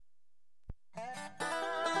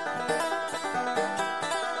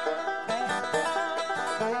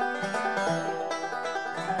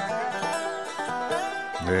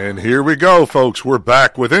And here we go, folks. We're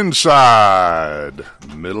back with Inside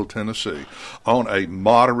Middle Tennessee on a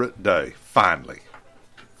moderate day. Finally.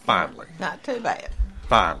 Not too bad.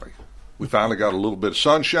 Finally. We finally got a little bit of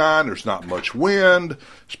sunshine. There's not much wind.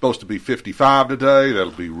 It's supposed to be 55 today.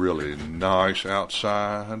 That'll be really nice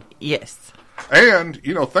outside. Yes. And,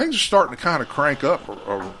 things are starting to kind of crank up,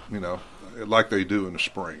 or like they do in the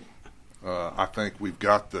spring. I think we've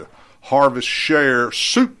got the Harvest Share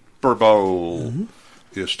Super Bowl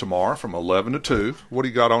is tomorrow from 11 to 2. What do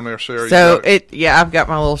you got on there, Sarah? So, I've got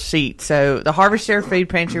my little sheet. So, the Harvest Share Food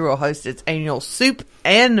Pantry will host its annual Soup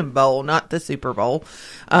and Bowl, not the Super Bowl,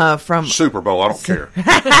 from Super Bowl, I don't care.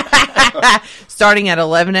 starting at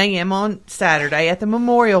 11 a.m. on Saturday at the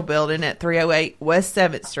Memorial Building at 308 West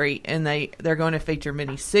 7th Street. And they're going to feature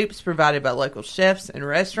many soups provided by local chefs and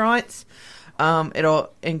restaurants.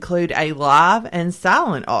 It'll include a live and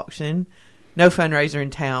silent auction. No fundraiser in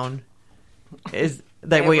town is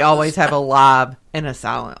that we always have a live and a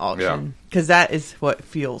silent auction because that is what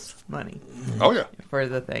fuels money. Oh yeah, for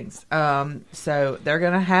the things. So they're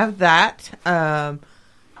gonna have that.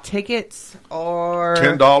 Tickets are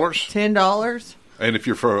 $10. $10. And if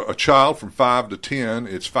you're for a child from 5 to 10,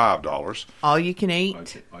 it's $5. All you can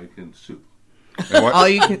eat. All you can soup. And what? All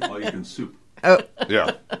you can soup. Oh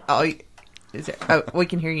Yeah. We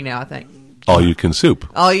can hear you now. I think. All you can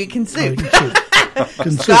soup. All you can soup.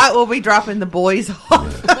 Scott will be dropping the boys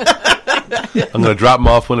off. I'm going to drop them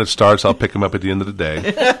off when it starts. I'll pick them up at the end of the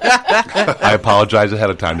day. I apologize ahead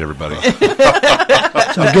of time to everybody.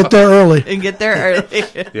 So get there early. And get there early.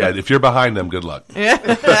 Yeah, if you're behind them, good luck.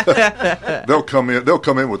 They'll come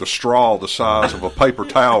in with a straw the size of a paper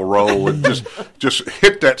towel roll and just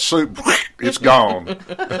hit that soup. It's gone.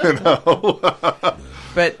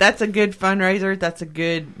 But that's a good fundraiser. That's a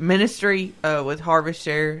good ministry with Harvest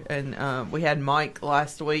Share. And we had Mike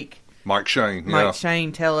last week. Mike Shane, Mike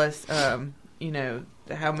Shane tell us, how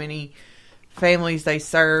many families they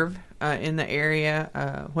serve in the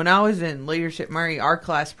area. When I was in Leadership Murray, our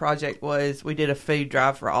class project was we did a food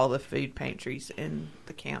drive for all the food pantries in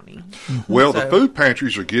the county. Well, the food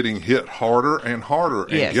pantries are getting hit harder and harder.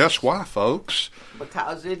 And guess why, folks?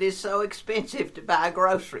 Because it is so expensive to buy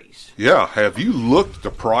groceries. Yeah. Have you looked at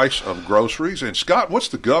the price of groceries? And, Scott, what's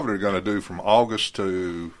the governor going to do from August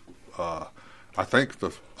to, I think,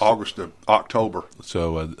 the August to October?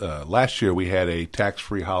 So last year we had a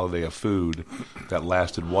tax-free holiday of food that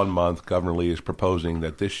lasted 1 month. Governor Lee is proposing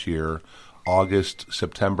that this year, August,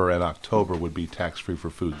 September, and October would be tax-free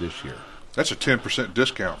for food this year. That's a 10%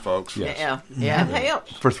 discount, folks. Yes. Yeah, it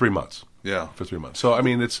helps. For 3 months. Yeah. For 3 months. So, I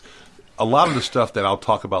mean, it's a lot of the stuff that I'll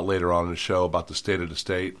talk about later on in the show about the state of the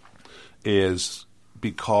state is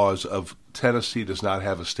because of Tennessee does not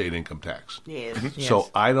have a state income tax. Yes. Yes.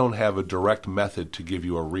 So I don't have a direct method to give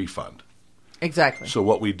you a refund. Exactly. So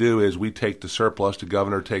what we do is we take the surplus, the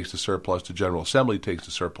governor takes the surplus, the General Assembly takes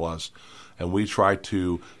the surplus, and we try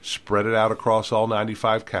to spread it out across all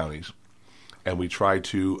 95 counties, and we try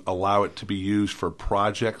to allow it to be used for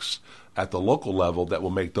projects at the local level that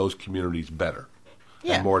will make those communities better.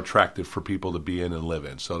 Yeah. And more attractive for people to be in and live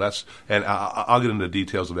in. So that's, and I'll get into the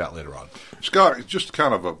details of that later on. Scott, it's just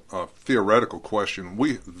kind of a theoretical question.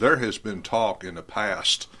 There has been talk in the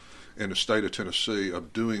past in the state of Tennessee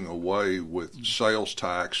of doing away with sales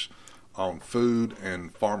tax on food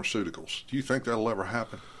and pharmaceuticals. Do you think that'll ever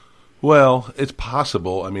happen? Well, it's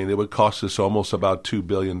possible. I mean, it would cost us almost about $2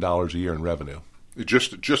 billion a year in revenue.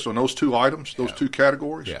 Just on those two items, those two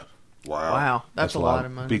categories? Yeah. Wow. That's a lot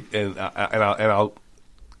of money. And I'll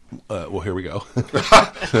well, here we go.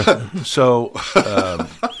 So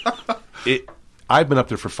I've been up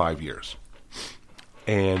there for 5 years.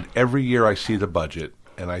 And every year I see the budget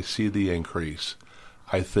and I see the increase,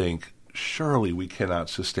 I think, surely we cannot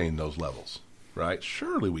sustain those levels, right?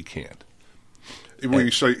 Surely we can't. When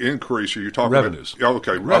you say increase, are you talking revenues? About,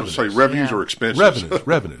 okay, revenues. I would say revenues or expenses.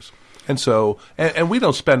 Revenues. And so, and we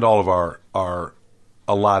don't spend all of our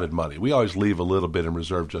allotted money. We always leave a little bit in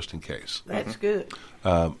reserve just in case. That's good.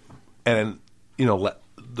 And,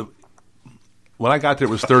 when I got there,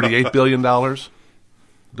 it was $38 billion,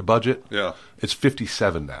 the budget. Yeah. It's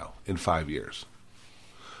 57 now in 5 years.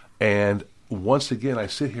 And once again, I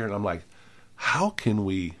sit here and I'm like, how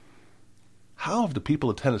have the people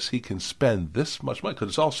of Tennessee can spend this much money? Because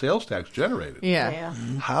it's all sales tax generated. Yeah.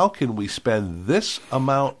 How can we spend this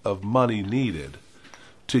amount of money needed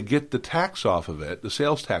to get the tax off of it, the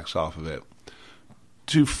sales tax off of it,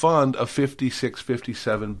 to fund a $56,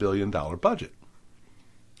 $57 billion budget?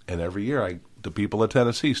 And every year, the people of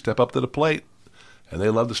Tennessee step up to the plate and they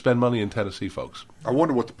love to spend money in Tennessee, folks. I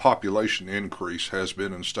wonder what the population increase has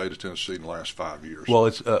been in the state of Tennessee in the last 5 years. Well,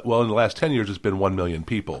 in the last 10 years, it's been 1 million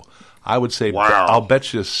people. I would say, Wow. I'll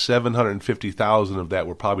bet you 750,000 of that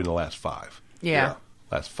were probably in the last 5. Yeah.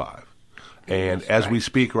 Last 5. And as we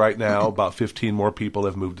speak right now, about 15 more people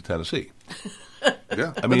have moved to Tennessee.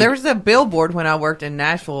 Yeah. I mean, There was a billboard when I worked in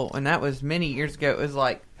Nashville, and that was many years ago. It was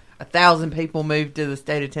like 1,000 people moved to the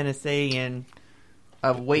state of Tennessee in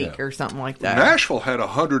a week or something like that. Nashville had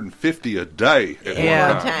 150 a day at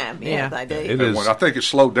Yeah. one time. Time, yeah, Yeah. they do. It At is. one- I think it's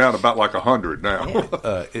slowed down about like 100 now.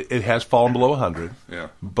 It has fallen below 100. Yeah.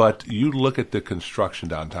 But you look at the construction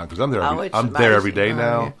downtown, because I'm there. Oh, it's I'm there every amazing. day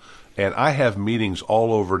now, and I have meetings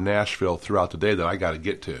all over Nashville throughout the day that I got to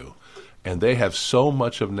get to, and they have so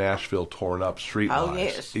much of Nashville torn up street-wise. Oh,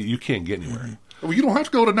 yes. You can't get anywhere. Well, you don't have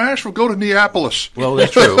to go to Nashville. Go to Neapolis. Well,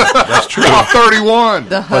 that's true. That's true. Off 31.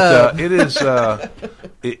 The hub. But it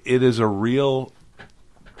is a real.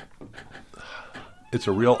 It's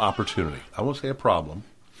a real opportunity. I won't say a problem.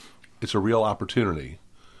 It's a real opportunity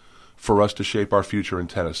for us to shape our future in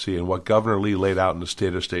Tennessee, and what Governor Lee laid out in the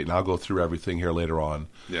State of State. And I'll go through everything here later on.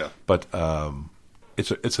 Yeah. But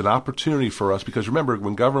it's an opportunity for us, because remember,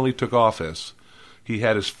 when Governor Lee took office, he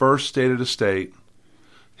had his first State of the State,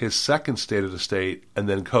 his second State of the State, and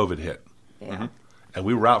then COVID hit. Yeah. And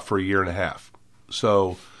we were out for a year and a half.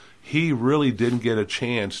 So he really didn't get a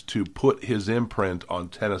chance to put his imprint on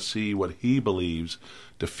Tennessee, what he believes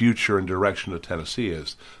the future and direction of Tennessee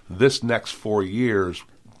is. This next 4 years,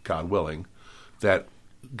 God willing, that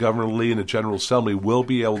Governor Lee and the General Assembly will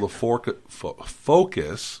be able to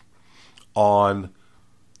focus on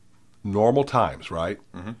normal times, right?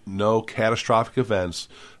 No catastrophic events,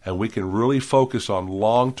 and we can really focus on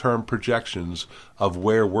long-term projections of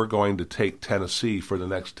where we're going to take Tennessee for the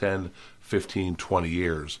next 10, 15, 20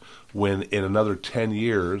 years, when in another 10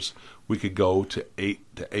 years we could go to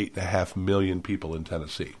 8 to 8.5 million people in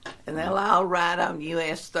Tennessee. And they'll all ride on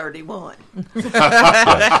US 31. They're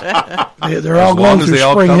all As long going as through they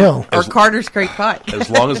all Spring come- Hill. or Carter's Creek Pike. As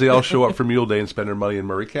long as they all show up for Mule Day and spend their money in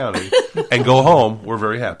Murray County and go home, we're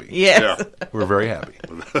very happy. Yes. Yeah. We're very happy.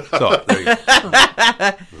 So there you go.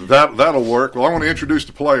 That'll work. Well, I want to introduce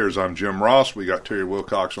the players. I'm Jim Ross. We got Terry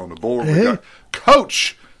Wilcox on the board. We Hey. got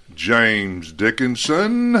Coach James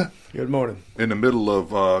Dickinson Good morning. in the middle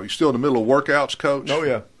of. You still in the middle of workouts, Coach? Oh,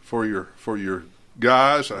 yeah. For your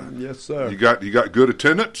guys. Yes, sir. You got good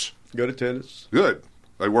attendance. Good attendance. Good.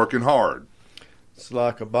 They working hard. It's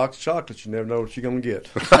like a box of chocolates. You never know what you're going to get.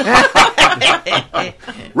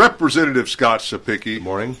 Representative Scott Sapicki.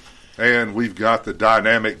 Morning. And we've got the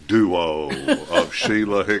dynamic duo of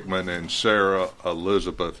Sheila Hickman and Sarah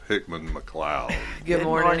Elizabeth Hickman McLeod Good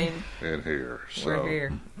morning. in here. So, We're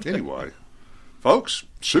here. Anyway, folks,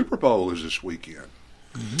 Super Bowl is this weekend.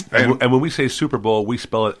 And when we say Super Bowl, we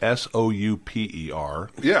spell it SOUPER.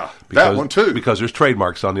 Yeah, that one too. Because there's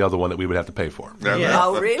trademarks on the other one that we would have to pay for. Yeah, Yeah.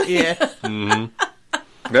 Oh, really? Yeah.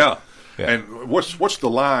 yeah. Yeah. And what's the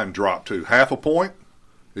line drop to? Half a point?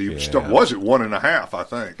 You Yeah. was it 1.5? I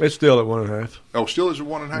think. It's still at 1.5. Oh, still is it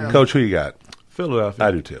 1.5? Coach, who you got? Philadelphia.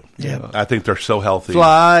 I do too. Yeah. I think they're so healthy.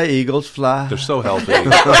 Fly, Eagles, fly. They're so healthy.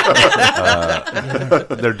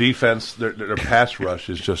 Their defense, their pass rush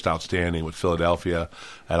is just outstanding with Philadelphia.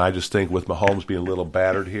 And I just think with Mahomes being a little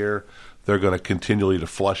battered here, they're going to continually to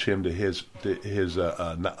flush him to his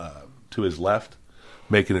left,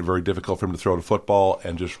 making it very difficult for him to throw the football.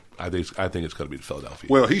 And just I think it's going to be Philadelphia.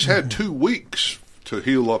 Well, he's had 2 weeks to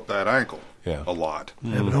heal up that ankle. Yeah. A lot.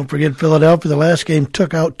 Yeah, but don't forget Philadelphia. The last game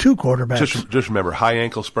took out 2 quarterbacks. Just remember, high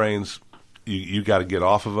ankle sprains, you got to get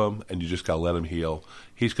off of them, and you just got to let him heal.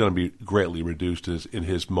 He's going to be greatly reduced in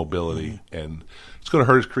his mobility, and it's going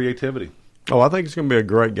to hurt his creativity. Oh, I think it's going to be a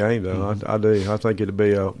great game, though. I do. I think it'll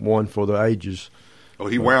be one for the ages. Well,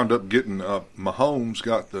 he wound up getting Mahomes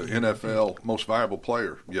got the NFL Most Valuable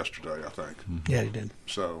Player yesterday, I think. Yeah, he did.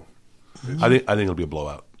 So, I think it'll be a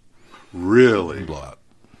blowout. really, Blowout.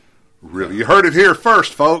 really, you heard it here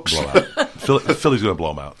first, folks. Blowout. Philly's going to blow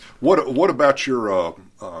them out. What about your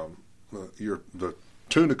the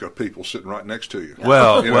Tunica people sitting right next to you?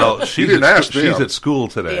 Well, You know, she's you didn't ask she's them. at school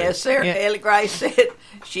today. Yes, Sarah Yeah. Ellie Gray said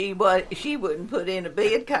she wouldn't put in a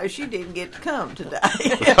bid because she didn't get to come today.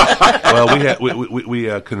 Well,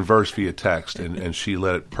 we conversed via text, and she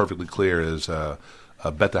let it perfectly clear as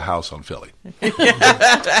bet the house on Philly.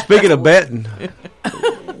 Speaking of betting,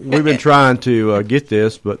 we've been trying to get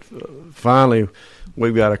this, but finally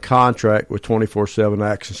we've got a contract with 24/7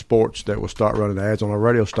 Action Sports that will start running ads on our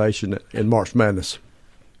radio station in March Madness.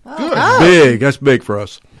 Oh, Big. That's big for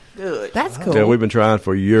us. Good. that's cool. Yeah, we've been trying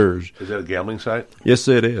for years. Is that a gambling site? Yes,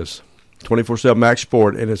 it is. 24/7 Action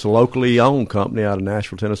Sport, and it's a locally owned company out of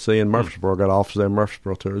Nashville, Tennessee, and Murfreesboro. Got offices there in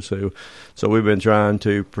Murfreesboro too. So we've been trying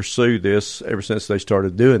to pursue this ever since they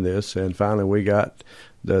started doing this, and finally we got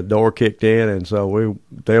the door kicked in, and so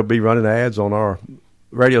they'll be running ads on our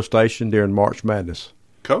radio station during March Madness.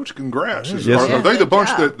 Coach, congrats. Yes, Are they the Good bunch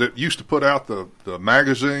job. that used to put out the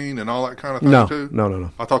magazine and all that kind of thing, No, too?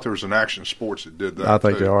 no. I thought there was an Action Sports that did that, I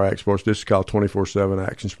think too. they are Action Sports. This is called 24/7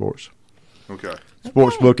 Action Sports. Okay.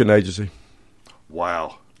 Sports booking agency.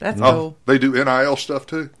 Wow. That's Oh, cool. they do NIL stuff,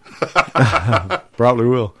 too? Probably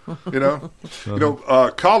will. You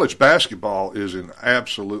know, college basketball is in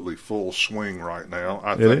absolutely full swing right now.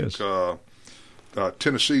 I think is.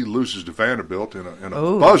 Tennessee loses to Vanderbilt in a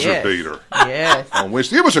Oh, buzzer yes. beater Yes. on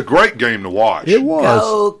Wednesday. It was a great game to watch. It was.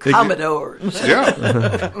 Go Commodores.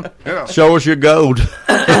 Yeah, yeah. Show us your gold.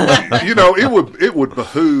 It would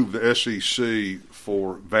behoove the SEC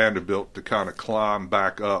for Vanderbilt to kind of climb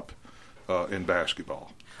back up in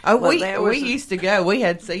basketball. Oh, Well, we there was a- used to go. We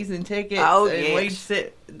had season tickets. Oh, and yes. we'd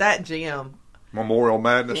sit that gym. Memorial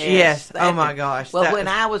Madness. Yes. that- Oh, my gosh. Well, That when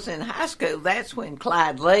was- I was in high school, that's when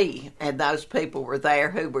Clyde Lee and those people were there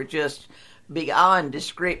who were just beyond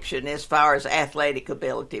description as far as athletic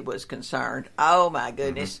ability was concerned. Oh, my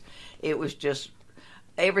goodness. It was just,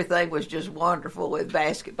 everything was just wonderful with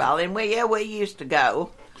basketball. And we used to go.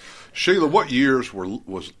 Sheila, what years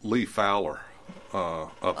was Lee Fowler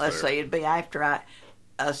up Let's there? see, it'd be after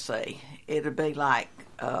let's see, it'd be like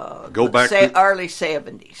Go back to- early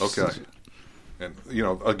 70s. Okay. And,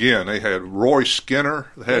 again, they had Roy Skinner.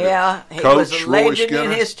 They had Yeah, he Coach was a Roy legend Skinner.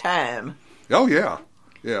 in his time. Oh, yeah.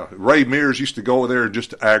 Yeah. Ray Mears used to go there just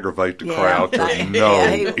to aggravate the Yeah. crowd to no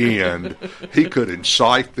Yeah, end. He could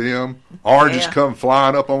incite them. Oranges Yeah. come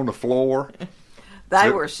flying up on the floor. They Yeah.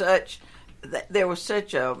 were there was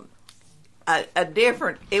such a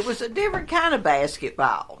different, it was a different kind of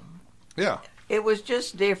basketball. Yeah. It was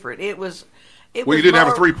just different. It was Well, you didn't have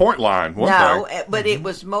a three-point line. One No, thing. but it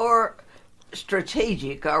was more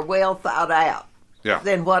strategic or well thought out Yeah.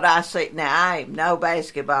 than what I see. Now, I am no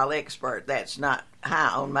basketball expert. That's not high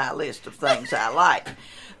on my list of things I like.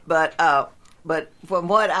 But from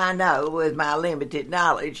what I know with my limited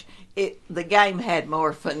knowledge, the game had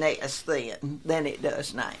more finesse then than it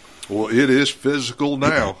does now. Well, it is physical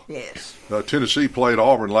now. Yes. Tennessee played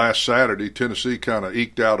Auburn last Saturday. Tennessee kind of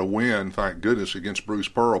eked out a win, thank goodness, against Bruce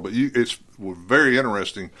Pearl. But it's very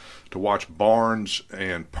interesting to watch Barnes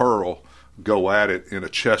and Pearl go at it in a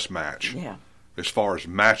chess match. Yeah. As far as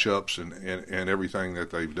matchups and everything that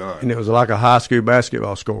they've done. And it was like a high school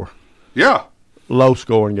basketball score. Yeah, Low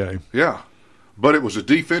scoring game. yeah. But it was a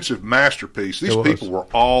defensive masterpiece. These It was. people were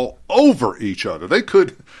all over each other. They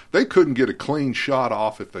couldn't get a clean shot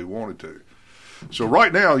off if they wanted to. So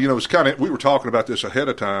right now, it's kind of, we were talking about this ahead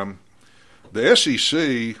of time. The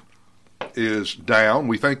SEC is down.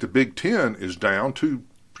 We think the Big Ten is down. Two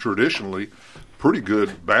traditionally pretty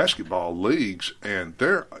good basketball leagues, and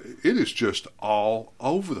it is just all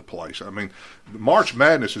over the place. I mean, March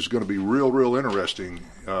Madness is going to be real interesting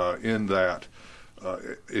in that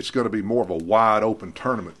it's going to be more of a wide open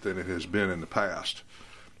tournament than it has been in the past.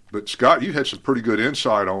 But Scott, you had some pretty good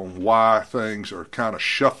insight on why things are kind of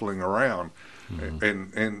shuffling around.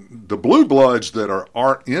 Mm-hmm. And the blue bloods that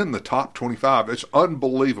aren't in the top 25, it's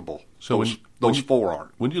unbelievable. So those four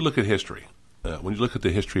aren't. When you look at history, when you look at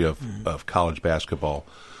the history of college basketball,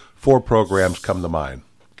 four programs come to mind: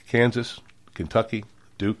 Kansas, Kentucky,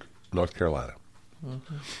 Duke, North Carolina.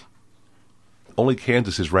 Mm-hmm. Only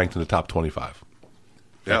Kansas is ranked in the top 25.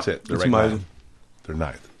 That's Yeah. it. They're That's ranked amazing. ninth. They're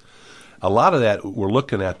ninth. A lot of that, we're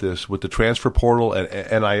looking at this with the transfer portal and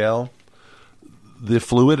NIL, the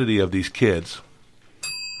fluidity of these kids.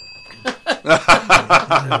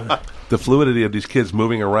 The fluidity of these kids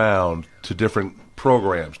moving around to different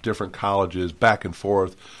programs, different colleges, back and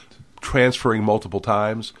forth, transferring multiple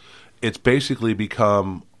times. It's basically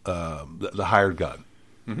become the hired gun.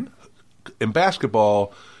 Mm-hmm. In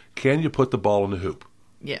basketball, can you put the ball in the hoop?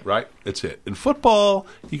 Yeah. Right? That's it. In football,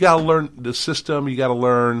 you got to learn the system. You got to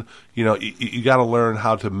learn, you got to learn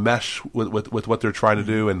how to mesh with what they're trying to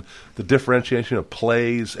do and the differentiation of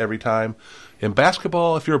plays every time. In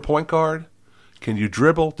basketball, if you're a point guard, can you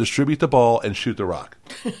dribble, distribute the ball, and shoot the rock?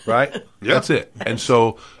 Right? Yeah. That's it. And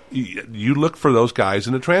so you look for those guys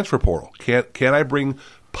in the transfer portal. Can I bring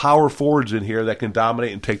power forwards in here that can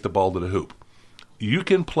dominate and take the ball to the hoop? You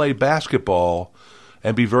can play basketball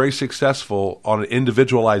and be very successful on an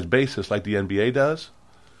individualized basis like the NBA does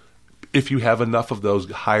if you have enough of those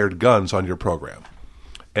hired guns on your program.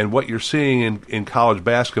 And what you're seeing in college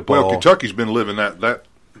basketball... Well, Kentucky's been living that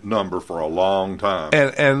number for a long time.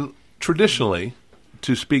 And traditionally,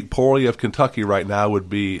 to speak poorly of Kentucky right now would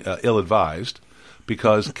be ill-advised,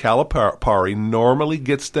 because Calipari normally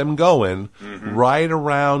gets them going right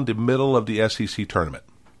around the middle of the SEC tournament,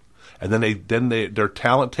 and then their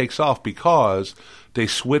talent takes off because they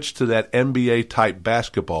switch to that NBA type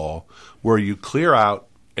basketball where you clear out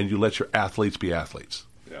and you let your athletes be athletes.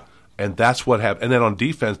 Yeah. And that's what happened. And then on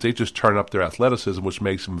defense, they just turn up their athleticism, which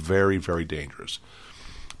makes them very, very dangerous.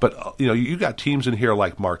 But you got teams in here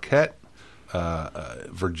like Marquette,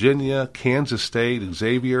 Virginia, Kansas State,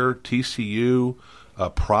 Xavier, TCU,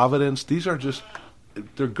 Providence. These are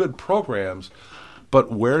they're good programs. But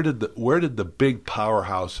where did the big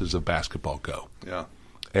powerhouses of basketball go? Yeah.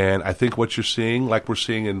 And I think what you're seeing, like we're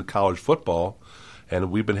seeing in college football, and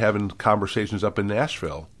we've been having conversations up in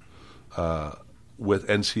Nashville with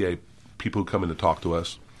NCAA people who come in to talk to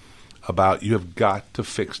us about, you have got to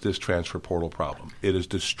fix this transfer portal problem. It is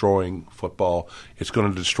destroying football. It's going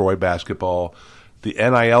to destroy basketball. The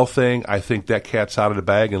NIL thing, I think that cat's out of the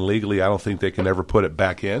bag, and legally I don't think they can ever put it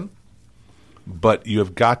back in. But you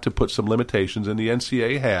have got to put some limitations, and the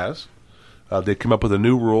NCAA has. They come up with a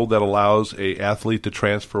new rule that allows a athlete to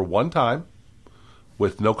transfer one time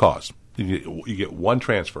with no cause. You get one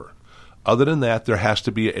transfer. Other than that, there has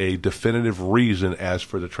to be a definitive reason as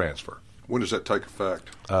for the transfer. When does that take effect?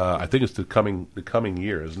 I think it's the coming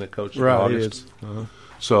year, isn't it, Coach? Right, August? it is. Uh-huh.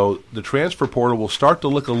 So the transfer portal will start to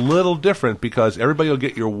look a little different because everybody will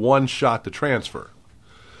get your one shot to transfer.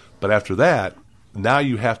 But after that, now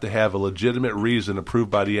you have to have a legitimate reason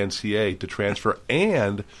approved by the NCAA to transfer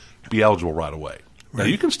and be eligible right away. Now,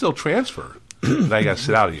 you can still transfer. Now you got to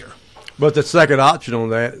sit out a year. But the second option on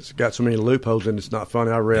that, it's got so many loopholes, and it's not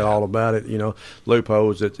funny. I read all about it.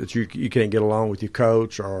 Loopholes that you can't get along with your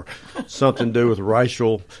coach, or something to do with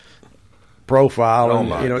racial profile. Oh,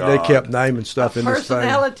 my God. They kept naming stuff in this thing.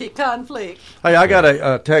 Personality conflict. Hey, I got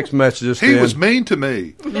a text message. He was mean to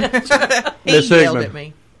me. He Miss yelled Hickman. at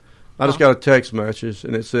me. I just got a text message,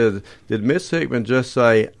 and it says, "Did Miss Hickman just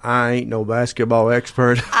say I ain't no basketball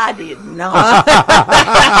expert?" I did not.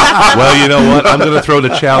 Well, you know what? I'm going to throw the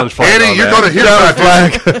challenge for Eddie, you. you're going to hear about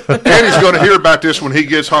this. Eddie's going to hear about this when he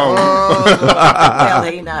gets home. Well,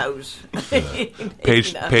 he knows.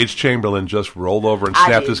 Paige Chamberlain just rolled over and I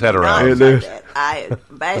snapped did his head not around. say that.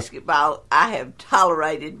 Basketball, I have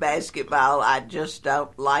tolerated basketball. I just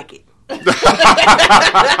don't like it.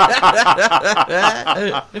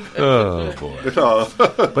 Oh boy!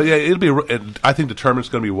 But yeah, it'll be. I think the tournament's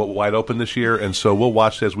going to be wide open this year, and so we'll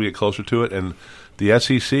watch as we get closer to it. And the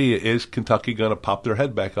SEC, is Kentucky going to pop their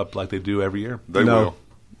head back up like they do every year? They will.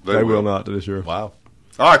 They will not this year. Wow!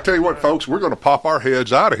 All right, tell you what, folks, we're going to pop our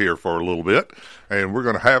heads out of here for a little bit, and we're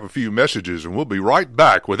going to have a few messages, and we'll be right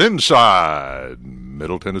back with Inside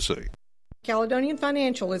Middle Tennessee. Caledonian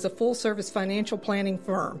Financial is a full-service financial planning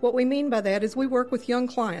firm. What we mean by that is we work with young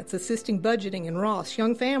clients, assisting budgeting and Roth,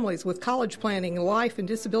 young families with college planning, life and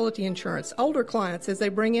disability insurance, older clients as they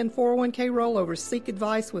bring in 401k rollovers, seek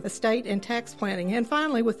advice with estate and tax planning, and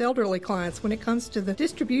finally with elderly clients when it comes to the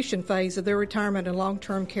distribution phase of their retirement and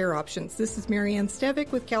long-term care options. This is Marianne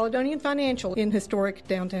Stevick with Caledonian Financial in historic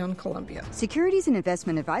downtown Columbia. Securities and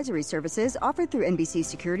investment advisory services offered through NBC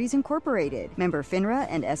Securities Incorporated, member FINRA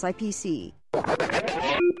and SIPC.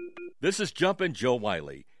 This is Jumpin' Joe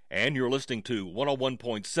Wiley, and you're listening to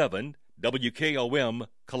 101.7 WKOM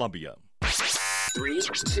Columbia. 3,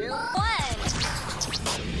 2, 1.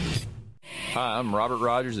 Hi, I'm Robert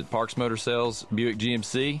Rogers at Parks Motor Sales Buick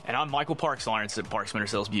GMC. And I'm Michael Parks Lawrence at Parks Motor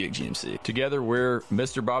Sales Buick GMC. Together, we're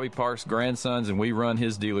Mr. Bobby Parks' grandsons, and we run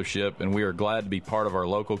his dealership, and we are glad to be part of our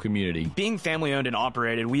local community. Being family-owned and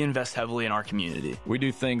operated, we invest heavily in our community. We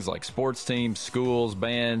do things like sports teams, schools,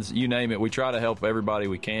 bands, you name it. We try to help everybody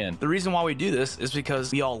we can. The reason why we do this is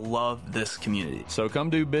because we all love this community. So come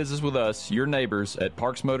do business with us, your neighbors, at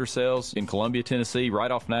Parks Motor Sales in Columbia, Tennessee,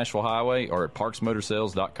 right off Nashville Highway, or at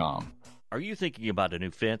parksmotorsales.com. Are you thinking about a new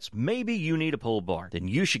fence? Maybe you need a pole barn. Then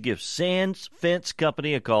you should give Sands Fence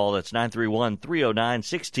Company a call. That's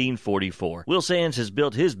 931-309-1644. Will Sands has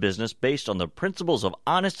built his business based on the principles of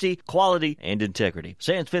honesty, quality, and integrity.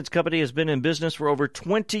 Sands Fence Company has been in business for over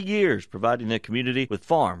 20 years, providing the community with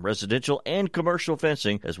farm, residential, and commercial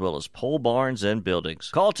fencing, as well as pole barns and buildings.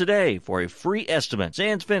 Call today for a free estimate.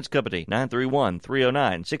 Sands Fence Company,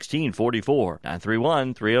 931-309-1644.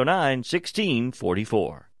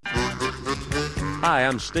 931-309-1644. Hi,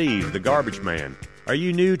 I'm Steve, the Garbage Man. Are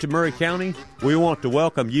you new to Maury County? We want to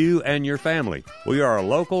welcome you and your family. We are a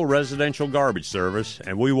local residential garbage service,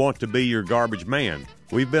 and we want to be your garbage man.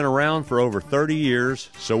 We've been around for over 30 years,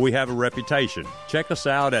 so we have a reputation. Check us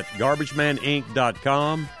out at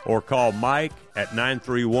garbagemaninc.com or call Mike at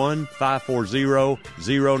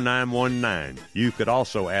 931-540-0919. You could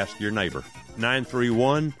also ask your neighbor.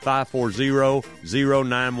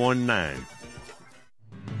 931-540-0919.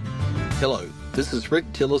 Hello, this is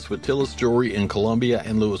Rick Tillis with Tillis Jewelry in Columbia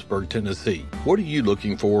and Lewisburg, Tennessee. What are you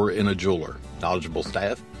looking for in a jeweler? Knowledgeable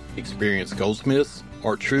staff? Experienced goldsmiths?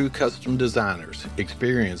 Or true custom designers,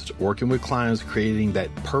 experienced working with clients creating that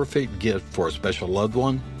perfect gift for a special loved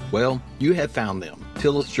one? Well, you have found them.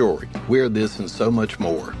 Tillis Jewelry. We're this and so much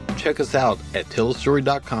more. Check us out at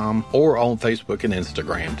tillisjewelry.com or on Facebook and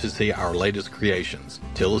Instagram to see our latest creations.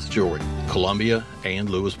 Tillis Jewelry, Columbia and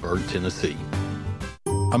Lewisburg, Tennessee.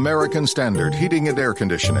 American Standard Heating and Air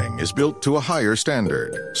Conditioning is built to a higher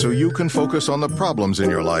standard, so you can focus on the problems in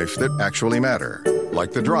your life that actually matter,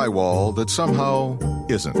 like the drywall that somehow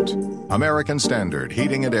isn't. American Standard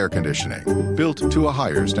Heating and Air Conditioning, built to a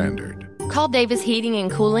higher standard. Call Davis Heating and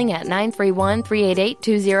Cooling at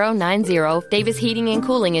 931-388-2090. Davis Heating and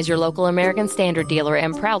Cooling is your local American Standard dealer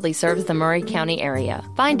and proudly serves the Maury County area.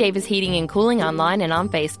 Find Davis Heating and Cooling online and on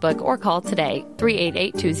Facebook or call today,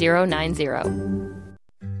 388-2090.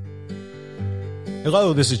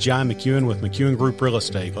 Hello, this is John McEwen with McEwen Group Real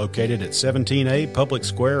Estate, located at 17A Public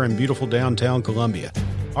Square in beautiful downtown Columbia.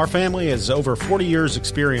 Our family has over 40 years'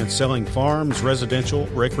 experience selling farms, residential,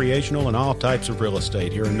 recreational, and all types of real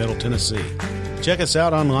estate here in Middle Tennessee. Check us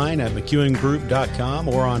out online at McEwenGroup.com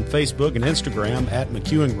or on Facebook and Instagram at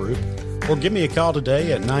McEwen Group, or give me a call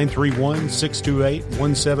today at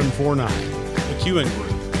 931-628-1749. McEwen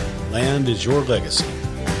Group. Land is your legacy.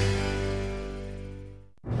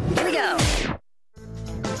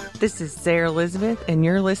 This is Sarah Elizabeth, and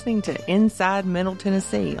you're listening to Inside Middle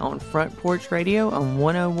Tennessee on Front Porch Radio on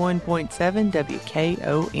 101.7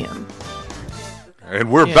 WKOM.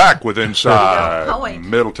 And we're back with Inside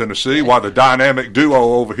Middle Tennessee while the dynamic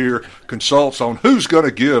duo over here consults on who's going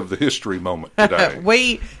to give the history moment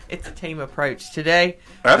today. It's a team approach today.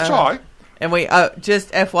 That's all right. And we,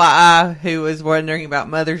 just FYI, who was wondering about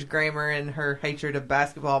Mother's grammar and her hatred of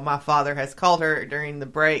basketball, my father has called her during the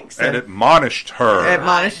breaks. And admonished her.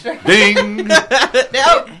 Ding!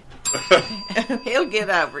 No. He'll get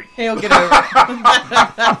over it.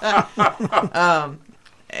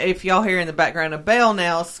 If y'all hear in the background a bell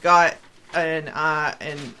now, Scott and I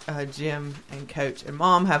and Jim and Coach and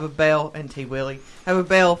Mom have a bell, and T. Willie have a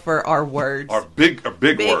bell for our words. Our big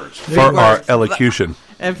words. For our elocution.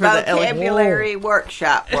 And for vocabulary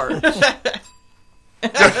workshop words.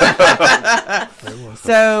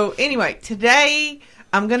 So anyway, today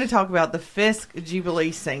I'm going to talk about the Fisk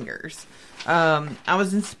Jubilee Singers. I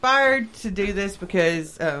was inspired to do this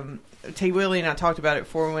because T. Willie and I talked about it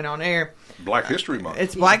before we went on air. Black History Month.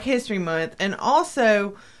 It's Black History Month, and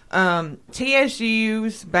also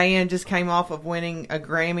TSU's band just came off of winning a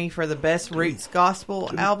Grammy for the Best Roots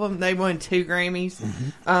Gospel album. They won 2 Grammys.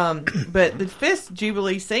 But the Fisk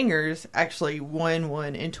Jubilee Singers actually won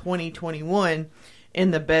one in 2021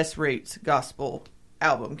 in the Best Roots Gospel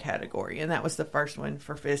album category, and that was the first one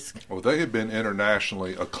for Fisk. Well, they have been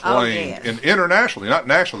internationally acclaimed, and internationally, not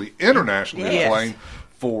nationally, internationally acclaimed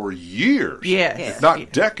for years, if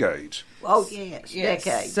not decades. Oh, yes,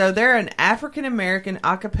 decades. So they're an African-American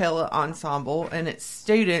a cappella ensemble, and it's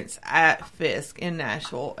students at Fisk in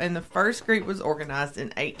Nashville. And the first group was organized in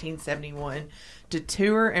 1871 to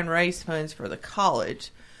tour and raise funds for the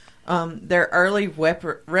college. Their early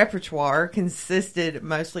repertoire consisted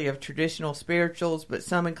mostly of traditional spirituals, but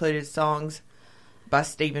some included songs by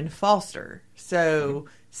Stephen Foster. So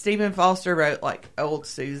Stephen Foster wrote like Old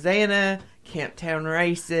Susanna, Camptown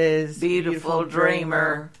Races, Beautiful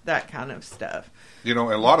Dreamer, that kind of stuff. You know,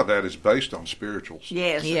 and a lot of that is based on spirituals.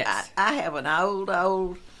 Yes. I have an old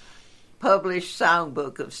published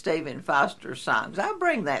songbook of Stephen Foster songs. I'll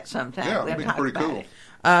bring that sometime. Yeah, that'd be pretty cool.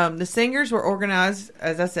 The singers were organized,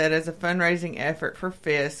 as I said, as a fundraising effort for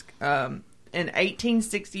Fisk. In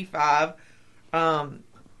 1865,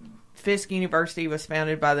 Fisk University was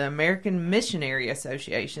founded by the American Missionary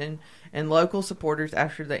Association and local supporters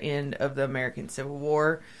after the end of the American Civil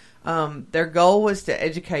War. Their goal was to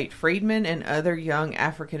educate freedmen and other young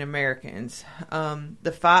African Americans. In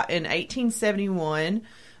 1871,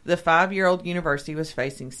 the 5-year-old university was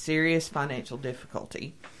facing serious financial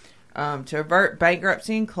difficulty. To avert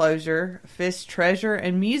bankruptcy and closure, Fisk's treasurer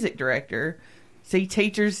and music director, see,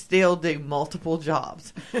 teachers still do multiple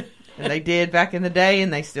jobs. And they did back in the day,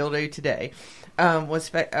 and they still do today.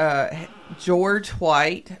 Was George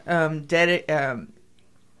White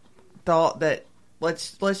thought that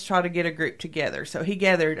let's try to get a group together. So he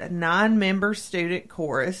gathered a 9-member student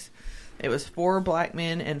chorus It was 4 black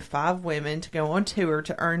men and 5 women to go on tour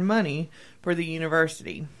to earn money for the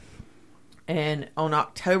university. And on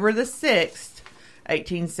October the 6th,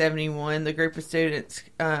 1871, the group of students,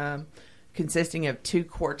 consisting of 2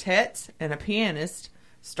 quartets and a pianist,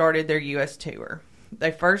 started their U.S. tour.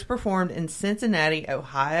 They first performed in Cincinnati,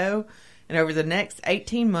 Ohio, and over the next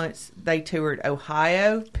 18 months, they toured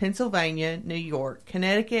Ohio, Pennsylvania, New York,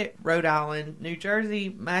 Connecticut, Rhode Island, New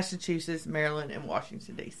Jersey, Massachusetts, Maryland, and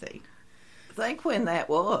Washington, D.C. Think when that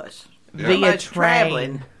was. Yeah. Via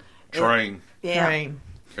train. Train. Yeah. Train.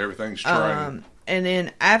 Everything's train. And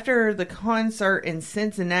then after the concert in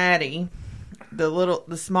Cincinnati, the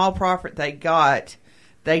small profit they got,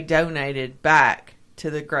 they donated back to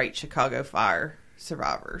the Great Chicago Fire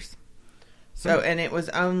survivors. So, and it was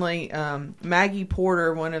only Maggie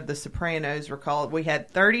Porter, one of the Sopranos, recalled, we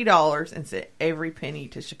had $30 and sent every penny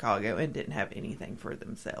to Chicago and didn't have anything for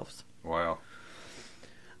themselves. Wow.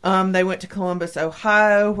 They went to Columbus,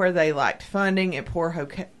 Ohio, where they lacked funding and poor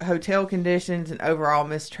hotel conditions and overall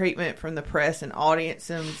mistreatment from the press and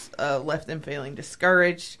audiences left them feeling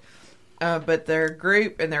discouraged. But their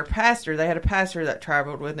group and their pastor, they had a pastor that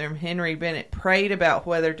traveled with them, Henry Bennett, prayed about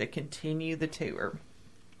whether to continue the tour.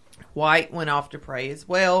 White went off to pray as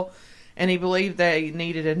well, and he believed they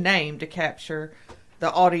needed a name to capture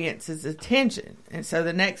the audience's attention. And so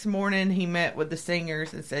the next morning he met with the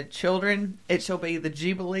singers and said, "Children, it shall be the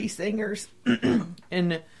Jubilee Singers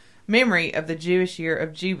in memory of the Jewish year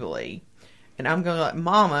of Jubilee." And I'm going to let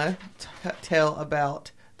Mama tell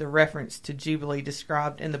about the reference to Jubilee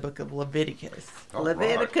described in the book of Leviticus.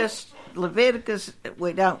 Leviticus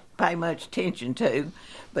we don't pay much attention to,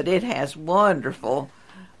 but it has wonderful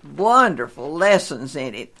lessons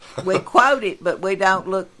in it. We quote it, but we don't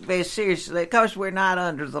look very seriously because we're not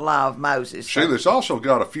under the law of Moses. So. Sheila, it's also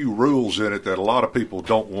got a few rules in it that a lot of people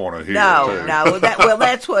don't want to hear. No,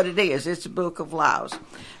 that's what it is. It's a book of laws.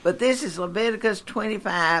 But this is Leviticus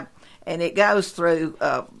 25, and it goes through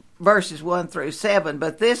verses 1 through 7,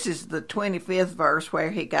 but this is the 25th verse where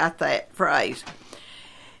he got that phrase.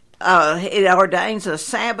 It ordains a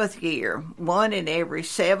Sabbath year, one in every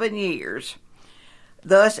 7 years.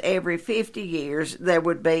 Thus, every 50 years, there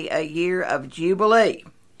would be a year of Jubilee.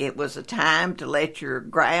 It was a time to let your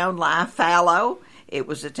ground lie fallow. It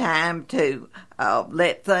was a time to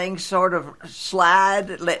let things sort of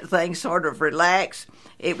slide, let things sort of relax.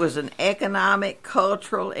 It was an economic,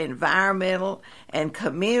 cultural, environmental, and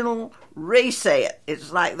communal reset.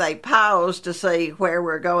 It's like they paused to see where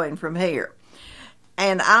we're going from here.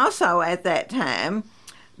 And also at that time,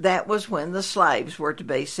 that was when the slaves were to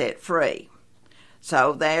be set free.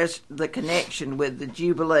 So there's the connection with the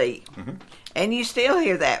Jubilee. Mm-hmm. And you still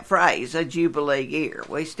hear that phrase, a Jubilee year.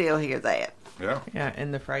 We still hear that. Yeah,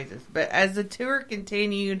 in the phrases. But as the tour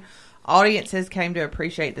continued, audiences came to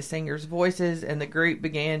appreciate the singers' voices, and the group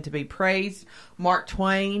began to be praised. Mark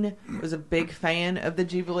Twain was a big fan of the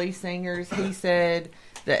Jubilee Singers. He said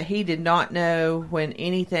that he did not know when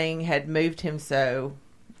anything had moved him so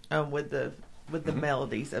with the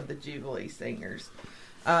melodies of the Jubilee Singers.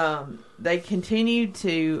 They continued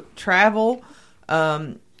to travel.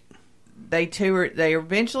 They toured. They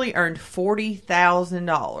eventually earned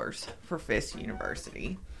 $40,000 for Fisk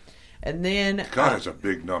University, and then God, that's a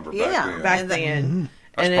big number back then. Mm-hmm.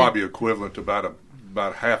 That's probably equivalent to about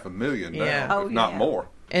 $500,000 now, if not more.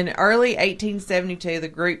 In early 1872, the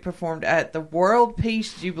group performed at the World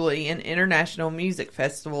Peace Jubilee and International Music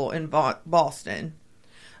Festival in Boston.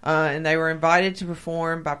 And they were invited to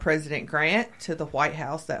perform by President Grant to the White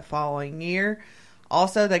House that following year.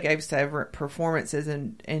 Also, they gave several performances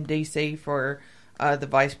in D.C. for the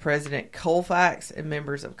Vice President Colfax and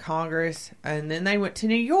members of Congress. And then they went to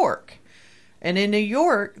New York. And in New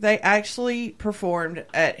York, they actually performed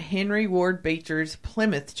at Henry Ward Beecher's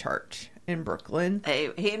Plymouth Church in Brooklyn.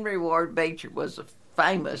 Henry Ward Beecher was a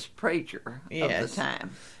famous preacher of the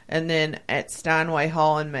time. And then at Steinway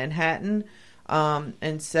Hall in Manhattan.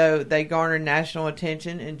 And so they garnered national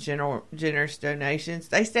attention and generous donations.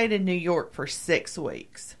 They stayed in New York for 6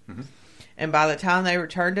 weeks. Mm-hmm. And by the time they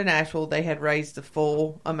returned to Nashville, they had raised the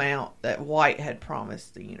full amount that White had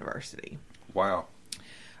promised the university. Wow.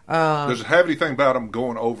 Does it have anything about them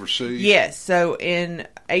going overseas? Yes. So in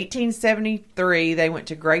 1873, they went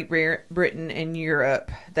to Great Britain and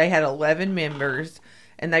Europe. They had 11 members,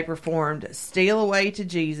 and they performed Steal Away to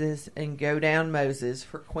Jesus and Go Down Moses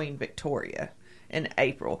for Queen Victoria in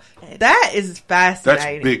April. That is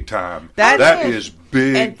fascinating. That's big time. That is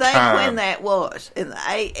big time. And think when that was,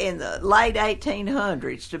 in the late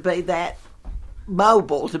 1800s, to be that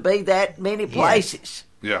mobile, to be that many places.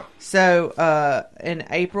 Yeah. So in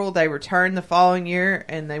April, they returned the following year,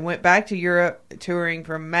 and they went back to Europe, touring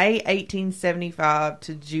from May 1875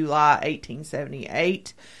 to July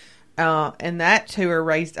 1878. And that tour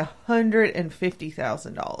raised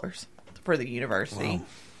 $150,000 for the university. Wow.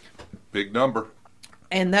 Big number.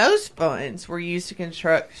 And those funds were used to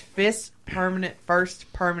construct Fisk's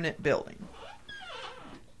first permanent building.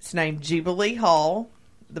 It's named Jubilee Hall.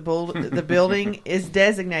 The building is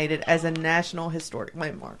designated as a National Historic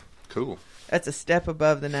Landmark. Cool. That's a step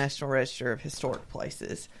above the National Register of Historic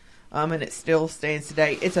Places. And it still stands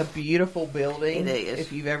today. It's a beautiful building. It is.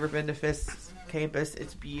 If you've ever been to Fisk's campus,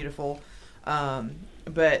 it's beautiful.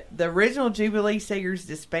 But the original Jubilee Singers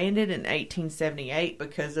disbanded in 1878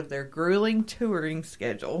 because of their grueling touring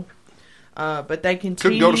schedule. But they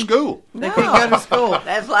continued. Couldn't go to school. They couldn't go to school.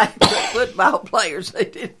 That's like the football players. They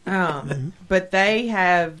did. But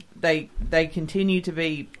they continue to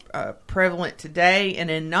be prevalent today. And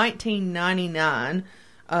in 1999,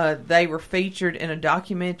 they were featured in a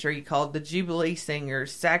documentary called The Jubilee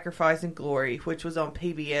Singers: Sacrifice and Glory, which was on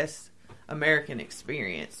PBS American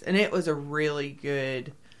Experience. And it was a really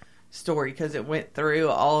good story because it went through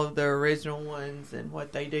all of the original ones and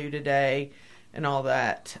what they do today and all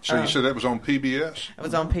that. So you said that was on PBS? It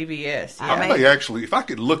was on PBS. Yeah. I may actually, if I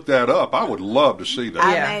could look that up, I would love to see that.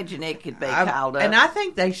 I imagine it could be called up. And I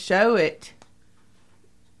think they show it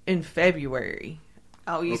in February.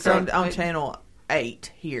 Oh, you it's on Channel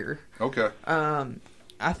 8 here. Okay.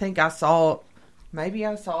 I think I saw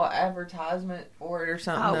advertisement for it or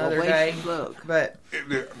something the other day. Look. But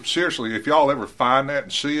seriously, if y'all ever find that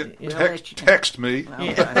and see it, text me.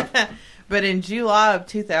 Yeah. But in July of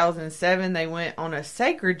 2007, they went on a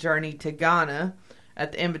sacred journey to Ghana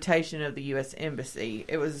at the invitation of the U.S. Embassy.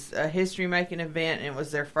 It was a history-making event, and it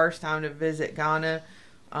was their first time to visit Ghana.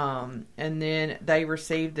 And then they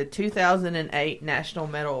received the 2008 National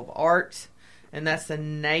Medal of Arts, and that's the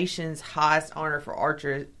nation's highest honor for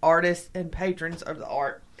artists and patrons of the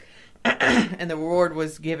art. And the award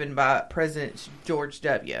was given by President George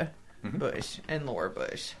W. Bush and Laura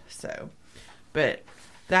Bush. But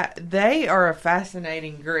that they are a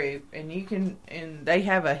fascinating group, and they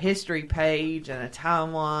have a history page and a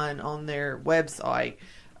timeline on their website.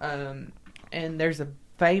 And there's a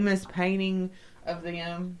famous painting of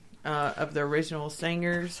them. Of the original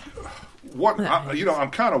singers.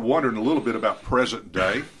 I'm kind of wondering a little bit about present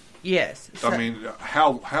day. Yes. I mean,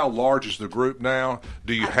 how large is the group now?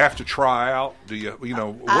 Do you have to try out? Do you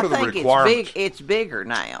what are the requirements? It's bigger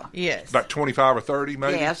now. Yes. About 25 or 30,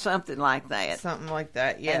 maybe. Yeah, something like that. Something like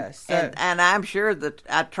that. Yes. And I'm sure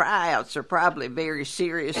that tryouts are probably a very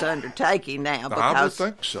serious undertaking now. Because, I would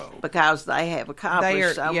think so because they have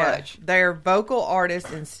accomplished so much. They are vocal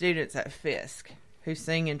artists and students at Fisk who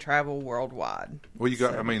sing and travel worldwide. Well,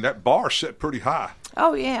 that bar set pretty high.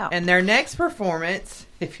 Oh, yeah. And their next performance,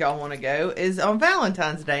 if y'all want to go, is on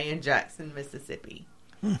Valentine's Day in Jackson, Mississippi.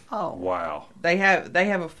 Oh, wow. They have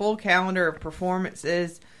a full calendar of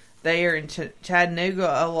performances. They are in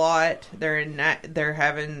Chattanooga a lot. They're in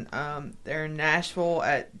Nashville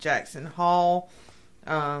at Jackson Hall.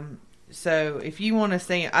 So if you want to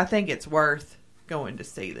see, I think it's worth going to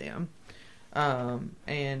see them.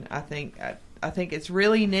 And I think it's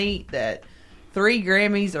really neat that 3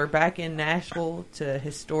 Grammys are back in Nashville to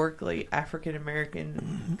historically African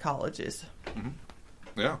American colleges.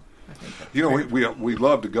 Yeah. We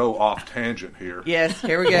love to go off tangent here. Yes,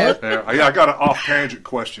 here we go. I got an off tangent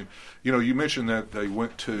question. You mentioned that they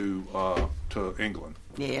went to England.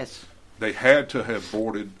 Yes. They had to have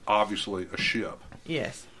boarded, obviously, a ship.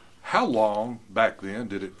 Yes. How long back then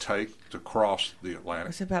did it take to cross the Atlantic?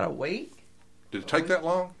 It's about a week. Did it take that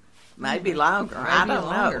long? Maybe longer. I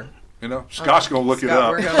don't know. Scott's going to look it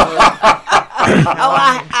up.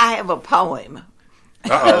 I have a poem.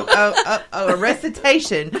 A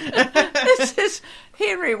recitation. This is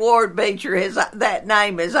Henry Ward Beecher. That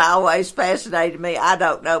name has always fascinated me. I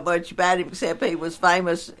don't know much about him except he was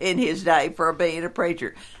famous in his day for being a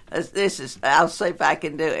preacher. I'll see if I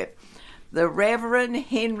can do it. The Reverend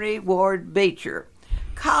Henry Ward Beecher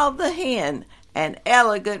called the hen an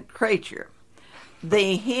elegant creature.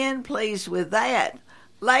 The hen, pleased with that,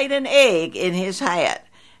 laid an egg in his hat,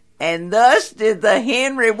 and thus did the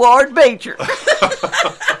Henry Ward Beecher.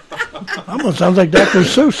 Almost sounds like Dr.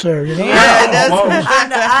 Seuss there, you know? Yeah, it does.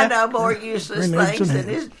 I know more useless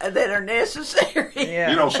things that are necessary.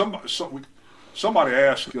 Yeah. Somebody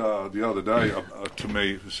asked the other day to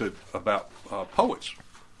me, said about poets.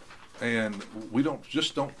 And we don't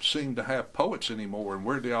seem to have poets anymore, and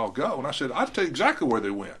where do they all go? And I said, I'll tell you exactly where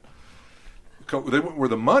they went. They went where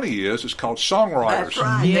the money is. It's called songwriters. That's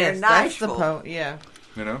right. Yes, that's the poet. Yeah.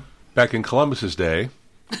 Back in Columbus's day,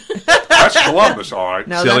 That's Columbus, all right.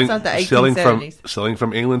 No, that's not the 1870s. Sailing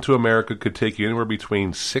from England to America could take you anywhere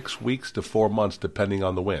between 6 weeks to 4 months, depending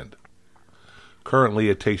on the wind. Currently,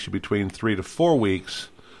 it takes you between 3 to 4 weeks.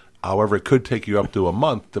 However, it could take you up to a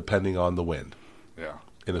month, depending on the wind. Yeah.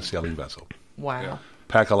 In a sailing vessel. Wow. Yeah.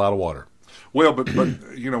 Pack a lot of water. Well, but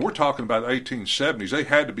we're talking about the 1870s. They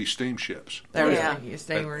had to be steamships. There was Yeah.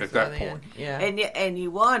 steamers At that by then. point. Yeah. And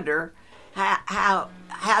you wonder how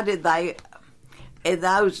did they, in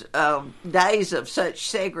those days of such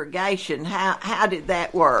segregation, how did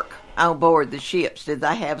that work on board the ships? Did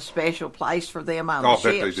they have a special place for them on the ships?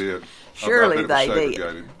 I bet they did. Surely they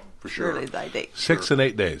did. For sure. Surely they did. 6 and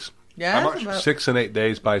 8 days. Yeah. How much? 6 and 8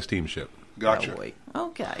 days by steamship. Gotcha.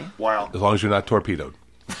 Okay. Wow. As long as you're not torpedoed.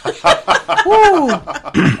 Woo.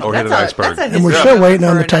 Or hit an iceberg. And we're still waiting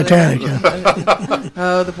on the Titanic.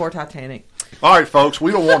 Oh, the poor Titanic. All right, folks,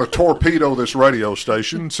 we don't want to torpedo this radio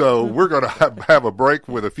station, so we're going to have a break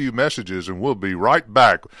with a few messages, and we'll be right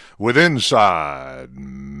back with Inside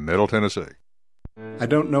Middle Tennessee. I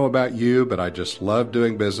don't know about you, but I just love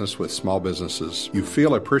doing business with small businesses. You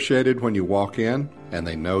feel appreciated when you walk in, and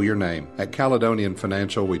they know your name. At Caledonian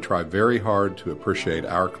Financial, we try very hard to appreciate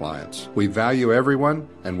our clients. We value everyone,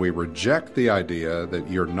 and we reject the idea that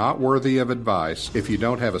you're not worthy of advice if you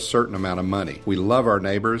don't have a certain amount of money. We love our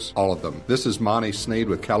neighbors, all of them. This is Monty Sneed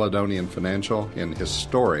with Caledonian Financial in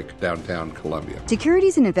historic downtown Columbia.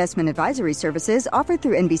 Securities and investment advisory services offered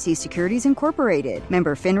through NBC Securities Incorporated,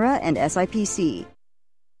 member FINRA and SIPC.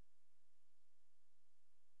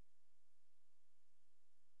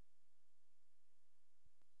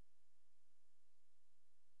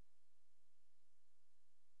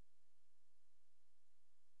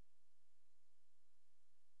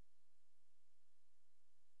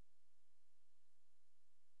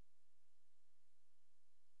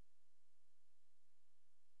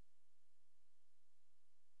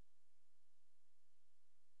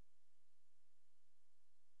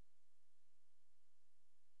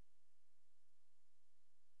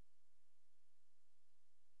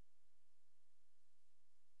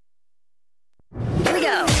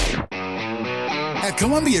 At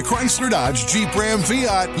Columbia Chrysler Dodge Jeep Ram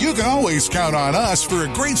Fiat, you can always count on us for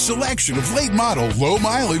a great selection of late model, low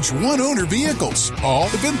mileage, one owner vehicles. All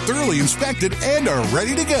have been thoroughly inspected and are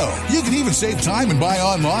ready to go. You can even save time and buy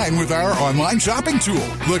online with our online shopping tool.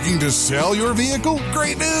 Looking to sell your vehicle?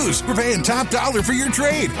 Great news! We're paying top dollar for your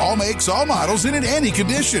trade. All makes, all models, and in any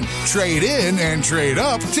condition. Trade in and trade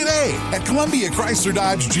up today. At Columbia Chrysler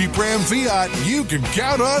Dodge Jeep Ram Fiat, you can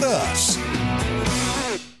count on us.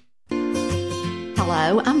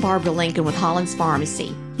 Hello, I'm Barbara Lincoln with Hollins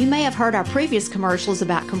Pharmacy. You may have heard our previous commercials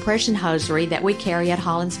about compression hosiery that we carry at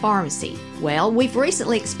Hollins Pharmacy. Well, we've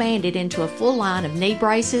recently expanded into a full line of knee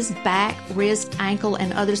braces, back, wrist, ankle,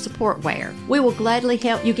 and other support wear. We will gladly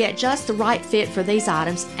help you get just the right fit for these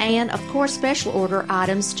items and, of course, special order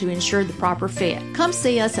items to ensure the proper fit. Come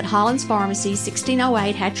see us at Hollins Pharmacy,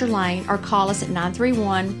 1608 Hatcher Lane, or call us at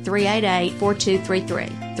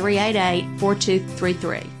 931-388-4233.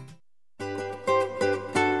 388-4233.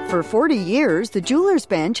 For 40 years, the Jewelers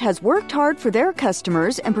Bench has worked hard for their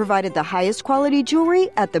customers and provided the highest quality jewelry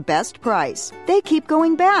at the best price. They keep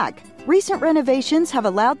going back. Recent renovations have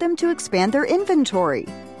allowed them to expand their inventory.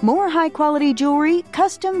 More high-quality jewelry,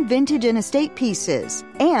 custom vintage and estate pieces,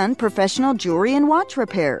 and professional jewelry and watch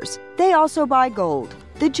repairs. They also buy gold.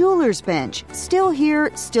 The Jewelers Bench, still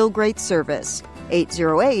here, still great service.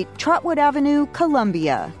 808 Trotwood Avenue,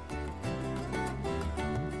 Columbia.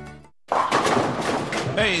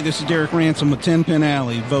 Hey, this is Derek Ransom with 10 Pin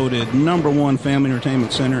Alley, voted #1 family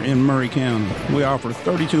entertainment center in Murray County. We offer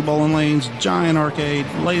 32 bowling lanes, giant arcade,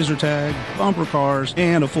 laser tag, bumper cars,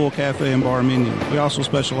 and a full cafe and bar menu. We also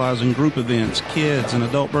specialize in group events, kids and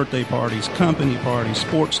adult birthday parties, company parties,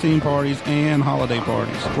 sports team parties, and holiday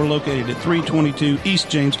parties. We're located at 322 East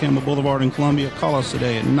James Campbell Boulevard in Columbia. Call us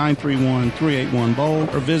today at 931-381-BOWL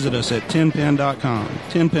or visit us at 10pin.com.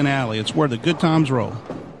 10 Pin Alley, it's where the good times roll.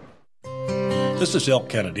 This is Elk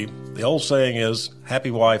Kennedy. The old saying is, happy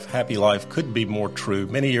wife, happy life couldn't be more true.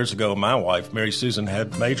 Many years ago, my wife, Mary Susan,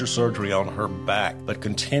 had major surgery on her back, but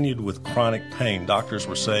continued with chronic pain. Doctors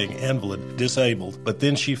were saying invalid, disabled, but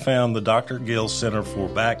then she found the Dr. Gill Center for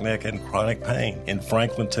Back, Neck, and Chronic Pain in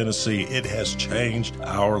Franklin, Tennessee. It has changed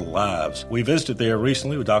our lives. We visited there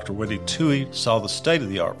recently with Dr. Wendy Toohey, saw the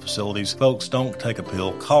state-of-the-art facilities. Folks, don't take a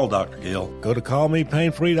pill. Call Dr. Gill. Go to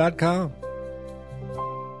callmepainfree.com.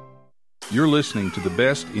 You're listening to the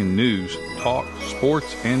best in news, talk,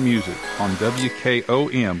 sports, and music on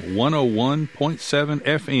WKOM 101.7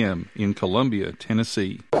 FM in Columbia,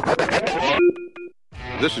 Tennessee.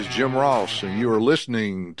 This is Jim Ross, and you are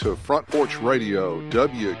listening to Front Porch Radio,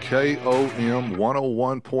 WKOM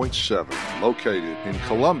 101.7, located in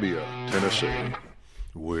Columbia, Tennessee.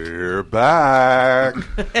 We're back.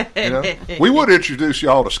 You know, we would introduce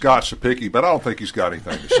y'all to Scott Sapicki, but I don't think he's got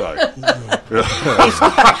anything to say.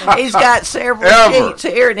 He's got several sheets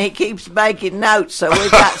here, and he keeps making notes, so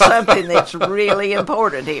we've got something that's really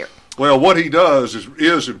important here. Well, what he does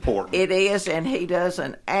is important. It is, and he does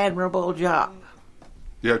an admirable job.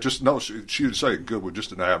 Yeah, just no. She would say good with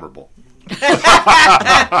just an admirable. Let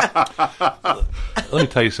me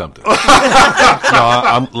tell you something.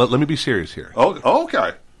 Let me be serious here. Oh,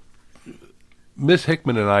 okay. Miss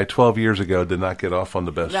Hickman and I, 12 years ago, did not get off on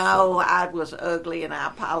the best. No, I was ugly, and I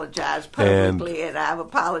apologized publicly, and I've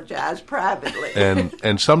apologized privately.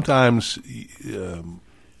 And sometimes,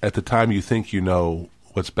 at the time, you think you know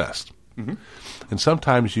what's best, and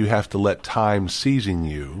sometimes you have to let time season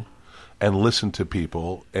you, and listen to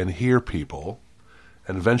people and hear people.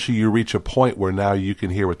 And eventually you reach a point where now you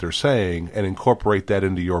can hear what they're saying and incorporate that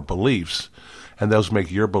into your beliefs, and those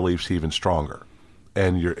make your beliefs even stronger.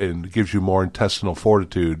 And it gives you more intestinal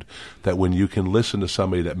fortitude that when you can listen to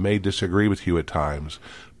somebody that may disagree with you at times,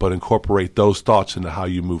 but incorporate those thoughts into how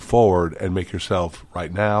you move forward and make yourself,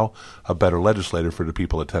 right now, a better legislator for the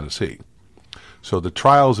people of Tennessee. So the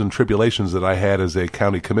trials and tribulations that I had as a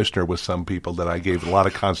county commissioner with some people that I gave a lot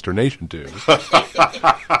of consternation to,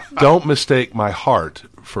 don't mistake my heart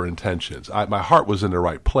for intentions. My heart was in the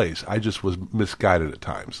right place. I just was misguided at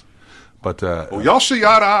times. But well, y'all see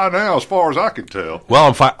eye to eye now, as far as I can tell. Well,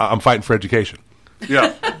 I'm fighting for education.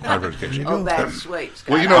 Yeah. Oh, that's sweet,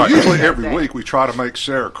 Scott. Well, you know, usually every week we try to make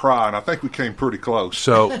Sarah cry, and I think we came pretty close.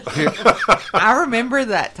 So I remember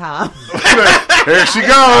that time. There she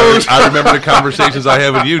goes. I remember the conversations I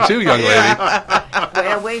had with you, too, young lady.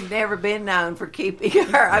 Well, we've never been known for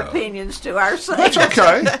keeping our opinions to ourselves. That's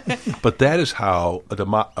okay. But that is how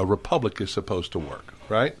a republic is supposed to work,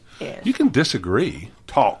 right? Yes. You can disagree.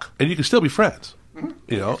 Talk. And you can still be friends.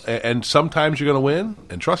 You know, and sometimes you're going to win,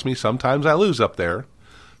 and trust me, sometimes I lose up there,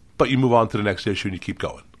 but you move on to the next issue and you keep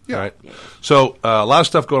going. Yeah. Right? Yeah. So a lot of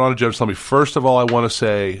stuff going on in Judge Lumley. First of all, I want to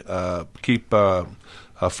say keep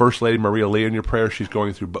First Lady Maria Lee in your prayers. She's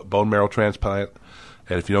going through bone marrow transplant,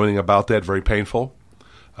 and if you know anything about that, very painful.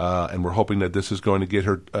 And we're hoping that this is going to get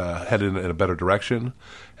her headed in a better direction.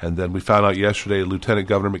 And then we found out yesterday Lieutenant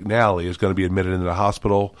Governor McNally is going to be admitted into the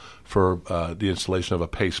hospital for the installation of a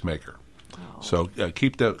pacemaker. So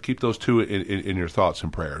keep those two in your thoughts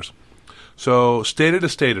and prayers. So State of the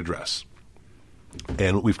State address.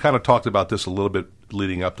 And we've kind of talked about this a little bit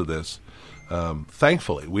leading up to this.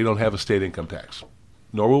 Thankfully, we don't have a state income tax,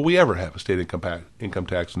 nor will we ever have a state income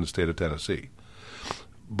tax in the state of Tennessee.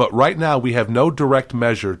 But right now, we have no direct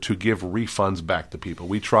measure to give refunds back to people.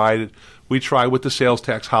 We try with the sales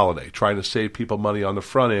tax holiday, trying to save people money on the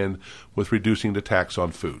front end with reducing the tax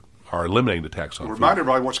on food. Or eliminating the tax on food. Remind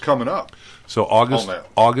everybody what's coming up. So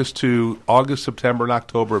August, September, and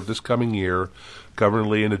October of this coming year, Governor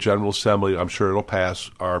Lee and the General Assembly, I'm sure it'll pass,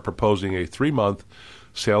 are proposing a 3-month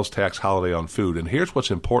sales tax holiday on food. And here's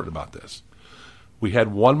what's important about this. We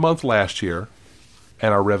had 1 month last year,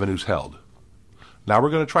 and our revenues held. Now we're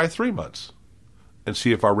going to try 3 months and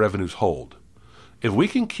see if our revenues hold. If we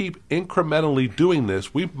can keep incrementally doing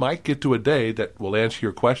this, we might get to a day that will answer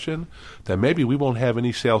your question, that maybe we won't have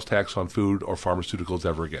any sales tax on food or pharmaceuticals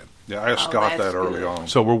ever again. Yeah, I asked Scott that early on.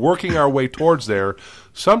 So we're working our way towards there.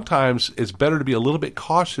 Sometimes it's better to be a little bit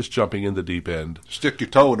cautious jumping in the deep end. Stick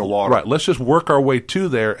your toe in the water. Right. Let's just work our way to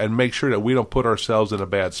there and make sure that we don't put ourselves in a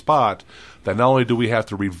bad spot, that not only do we have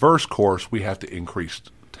to reverse course, we have to increase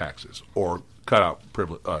taxes or cut out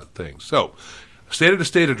things. So State of the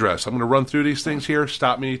State address. I'm going to run through these things here.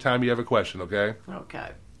 Stop me anytime you have a question, okay? Okay.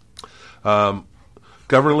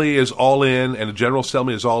 Governor Lee is all in, and the General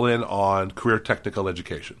Assembly is all in on career technical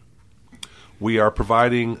education. We are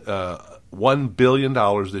providing $1 billion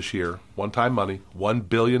this year, one-time money, $1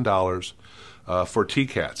 billion for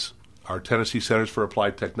TCATs, our Tennessee Centers for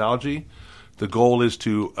Applied Technology. The goal is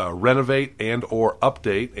to renovate and or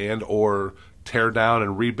update and or tear down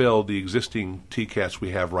and rebuild the existing TCATs we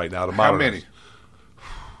have right now to modernize. How many?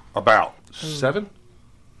 About 7?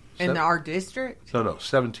 In our district? No,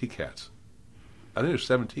 7 TCATs. I think there's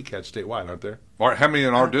 7 TCATs statewide, aren't there? All right, how many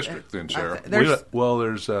in our district then, Sarah? There's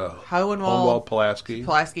Hohenwald, Pulaski,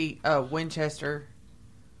 Winchester.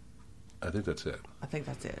 I think that's it. I think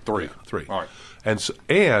that's it. 3. All right.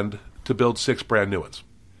 And to build 6 brand new ones,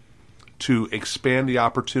 to expand the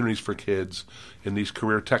opportunities for kids in these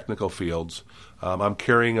career technical fields. I'm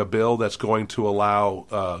carrying a bill that's going to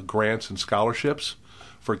allow grants and scholarships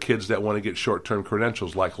for kids that want to get short-term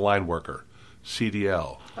credentials like line worker,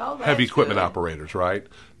 CDL, Oh, that's heavy equipment good. operators, right?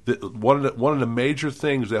 One of the major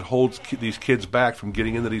things that holds these kids back from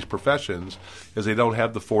getting into these professions is they don't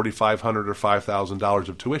have the $4,500 or $5,000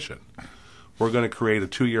 of tuition. We're going to create a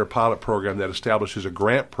 2-year pilot program that establishes a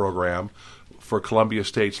grant program for Columbia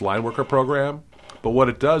State's line worker program. But what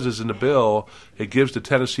it does is in the bill, it gives the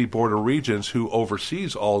Tennessee Board of Regents, who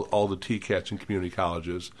oversees all the TCATs and community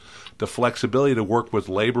colleges, the flexibility to work with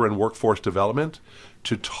labor and workforce development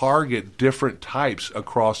to target different types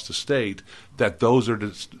across the state, that those are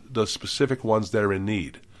the specific ones that are in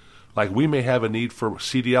need. Like we may have a need for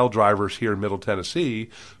CDL drivers here in Middle Tennessee,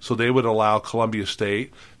 so they would allow Columbia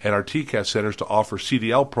State and our TCAT centers to offer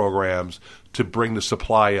CDL programs to bring the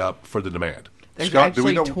supply up for the demand. There's Scott,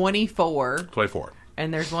 actually 24. 24.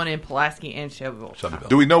 And there's one in Pulaski and Shelbyville.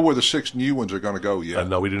 Do we know where the 6 new ones are going to go yet?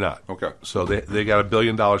 No, we do not. Okay. So they got $1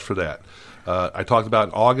 billion for that. I talked about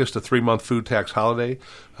in August, a 3-month food tax holiday.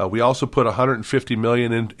 We also put $150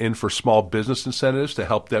 million in for small business incentives to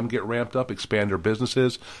help them get ramped up, expand their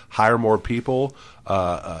businesses, hire more people,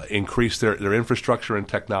 increase their infrastructure and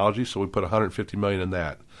technology. So we put $150 million in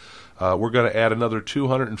that. We're going to add another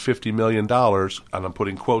 $250 million, and I'm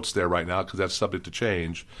putting quotes there right now because that's subject to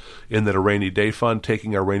change, in that a rainy day fund,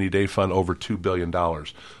 taking our rainy day fund over $2 billion,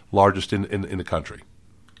 largest in the country.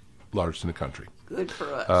 Largest in the country. Good for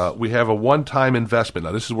us. We have a one-time investment.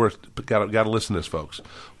 Now, this is where got to listen to this, folks.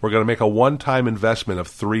 We're going to make a one-time investment of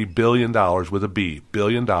 $3 billion with a B, $1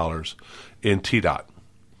 billion in TDOT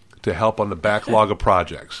to help on the backlog of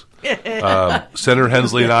projects. Senator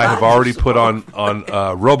Hensley and I have already put on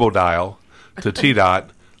RoboDial to TDOT,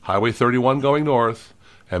 Highway 31 going north,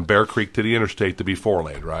 and Bear Creek to the interstate to be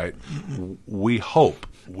 4-lane, right? We hope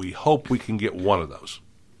we can get one of those.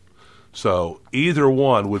 So either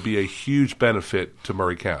one would be a huge benefit to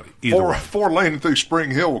Murray County. Either one. 4-lane through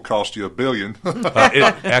Spring Hill will cost you $1 billion.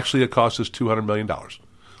 It costs us $200 million.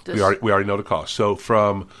 We already know the cost. So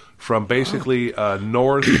from basically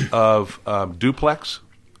north of Duplex,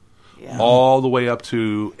 all the way up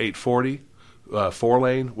to 840,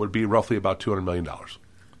 4-lane would be roughly about $200 million.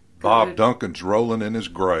 Bob Duncan's rolling in his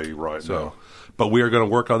grave right now. But we are going to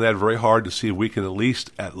work on that very hard to see if we can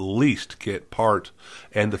at least get part.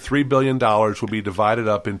 And the $3 billion will be divided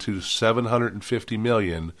up into $750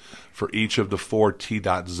 million for each of the 4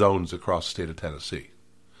 TDOT zones across the state of Tennessee.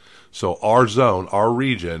 So our zone, our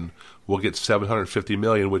region, will get $750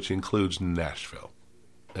 million, which includes Nashville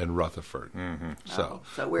and Rutherford. Mm-hmm. So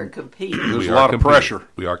we're competing. There's a lot of pressure.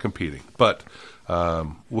 We are competing, but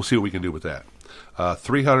we'll see what we can do with that.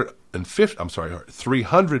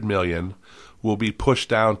 $300 million will be pushed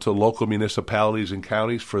down to local municipalities and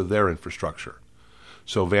counties for their infrastructure.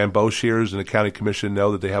 So Van Boshears and the county commission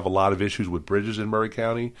know that they have a lot of issues with bridges in Murray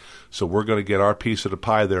County. So we're going to get our piece of the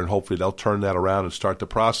pie there, and hopefully they'll turn that around and start the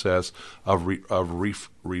process of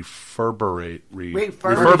refurbishing.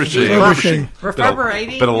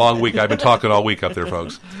 Been a long week. I've been talking all week up there,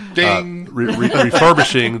 folks. Ding.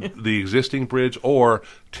 Refurbishing the existing bridge or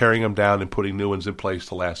tearing them down and putting new ones in place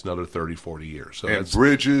to last another 30, 40 years. So and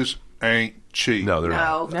bridges ain't cheap. No, they're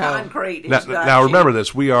not. Concrete is now remember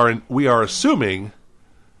this. We are assuming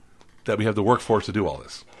that we have the workforce to do all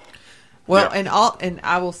this. Well, and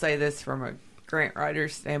I will say this from a grant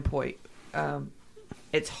writer's standpoint.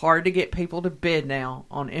 It's hard to get people to bid now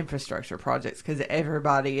on infrastructure projects because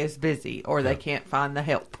everybody is busy or they can't find the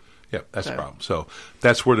help. Yeah, that's the problem. So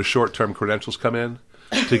that's where the short-term credentials come in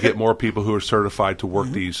to get more people who are certified to work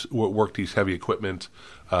these heavy equipment,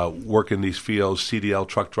 work in these fields, CDL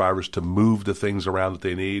truck drivers to move the things around that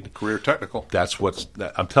they need. Career technical.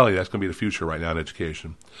 I'm telling you, that's going to be the future right now in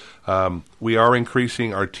education. We are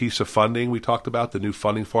increasing our TISA funding. We talked about the new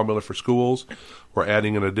funding formula for schools. We're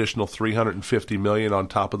adding an additional $350 million on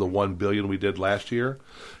top of the $1 billion we did last year,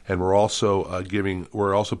 and we're also putting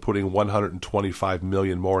 $125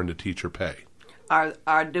 million more into teacher pay.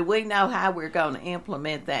 Do we know how we're going to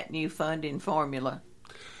implement that new funding formula?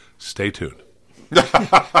 Stay tuned.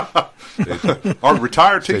 Are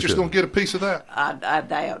retired teachers going to get a piece of that? I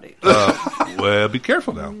doubt it. Well, be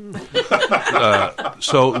careful now.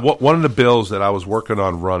 So one of the bills that I was working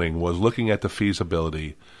on running was looking at the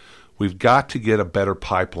feasibility. We've got to get a better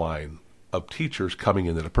pipeline of teachers coming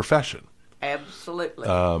into the profession. Absolutely.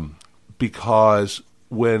 Because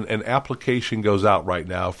when an application goes out right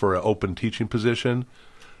now for an open teaching position,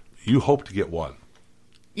 you hope to get one.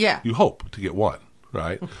 Yeah. You hope to get one,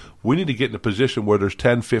 right? We need to get in a position where there's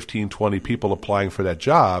 10, 15, 20 people applying for that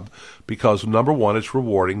job because, number one, it's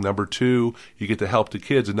rewarding. Number two, you get to help the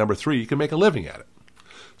kids. And number three, you can make a living at it.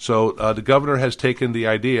 So the governor has taken the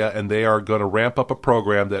idea, and they are going to ramp up a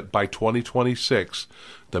program that by 2026,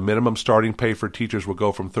 the minimum starting pay for teachers will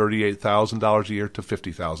go from $38,000 a year to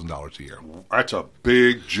 $50,000 a year. That's a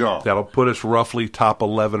big jump. That'll put us roughly top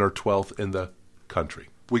 11 or 12th in the country.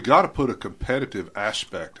 We got to put a competitive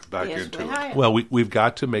aspect back into it. Well, we've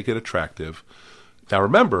got to make it attractive. Now,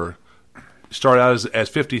 remember, start out as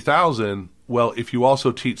 $50,000. Well, if you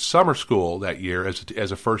also teach summer school that year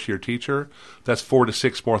as a first-year teacher, that's $4,000 to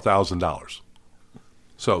 $6,000 more.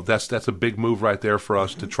 So that's a big move right there for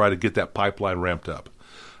us to try to get that pipeline ramped up.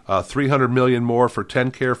 $300 million more for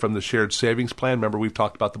TennCare from the shared savings plan. Remember, we've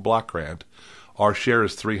talked about the block grant. Our share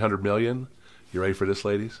is $300 million. You ready for this,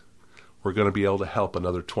 ladies? We're going to be able to help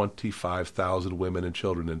another 25,000 women and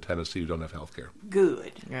children in Tennessee who don't have health care.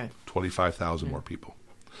 Good. 25,000 more people.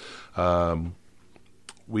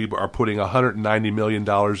 We are putting $190 million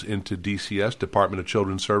into DCS, Department of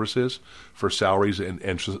Children's Services, for salaries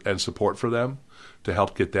and support for them to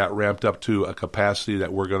help get that ramped up to a capacity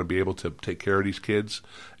that we're going to be able to take care of these kids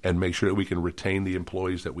and make sure that we can retain the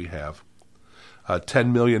employees that we have.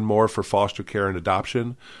 $10 million more for foster care and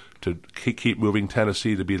adoption to keep moving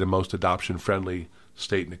Tennessee to be the most adoption-friendly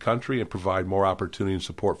state in the country and provide more opportunity and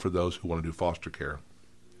support for those who want to do foster care.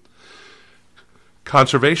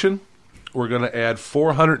 Conservation. We're going to add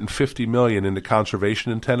 $450 million into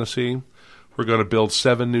conservation in Tennessee. We're going to build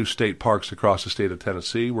 7 new state parks across the state of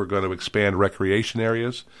Tennessee. We're going to expand recreation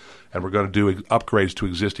areas, and we're going to do upgrades to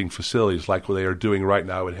existing facilities like what they are doing right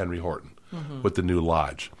now at Henry Horton with the new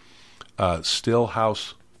lodge.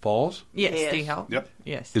 Stillhouse Falls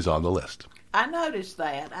is on the list. I noticed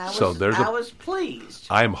that. I was pleased.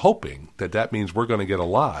 I'm hoping that means we're going to get a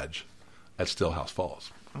lodge at Stillhouse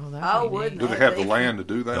Falls. Oh, wouldn't Do they have the land to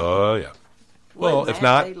do that? Oh, yeah. Well, if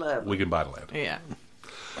not, we can buy the land. Yeah.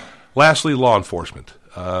 Lastly, law enforcement.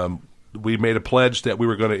 We made a pledge that we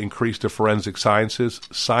were going to increase the forensic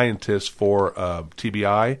scientists for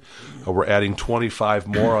TBI. We're adding 25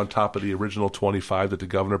 more on top of the original 25 that the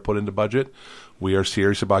governor put in the budget. We are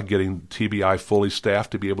serious about getting TBI fully staffed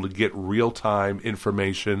to be able to get real-time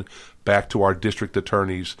information back to our district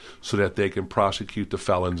attorneys so that they can prosecute the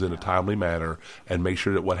felons in a timely manner and make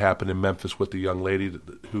sure that what happened in Memphis with the young lady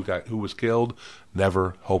who was killed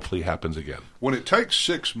never, hopefully, happens again. When it takes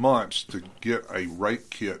 6 months to get a rape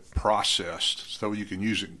kit processed so you can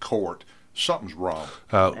use it in court, something's wrong.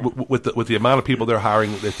 With the amount of people they're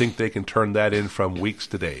hiring, they think they can turn that in from weeks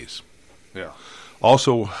to days. Yeah.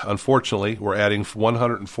 Also, unfortunately, we're adding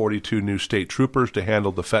 142 new state troopers to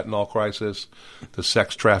handle the fentanyl crisis, the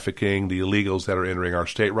sex trafficking, the illegals that are entering our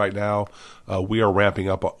state right now. We are ramping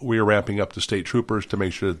up the state troopers to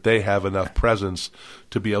make sure that they have enough presence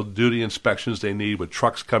to be able to do the inspections they need with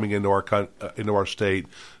trucks coming into our state,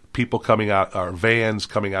 people coming out, our vans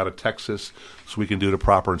coming out of Texas, so we can do the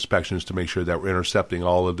proper inspections to make sure that we're intercepting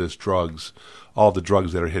all of this drugs, all the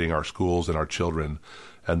drugs that are hitting our schools and our children.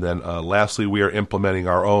 And then lastly, we are implementing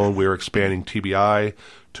we are expanding TBI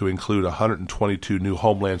to include 122 new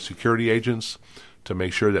Homeland Security agents to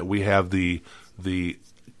make sure that we have the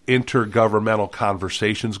intergovernmental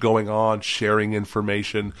conversations going on, sharing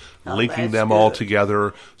information, linking them all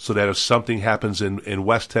together so that if something happens in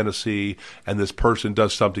West Tennessee and this person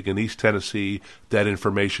does something in East Tennessee, that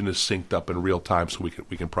information is synced up in real time so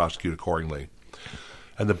we can prosecute accordingly.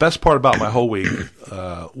 And the best part about my whole week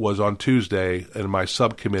was on Tuesday in my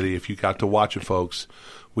subcommittee. If you got to watch it, folks,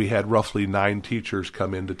 we had roughly 9 teachers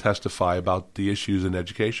come in to testify about the issues in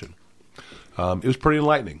education. It was pretty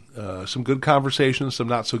enlightening. Some good conversation, some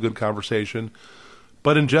not so good conversation.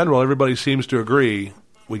 But in general, everybody seems to agree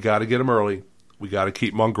we got to get them early. We got to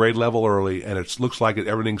keep them on grade level early. And it looks like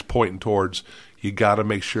everything's pointing towards you got to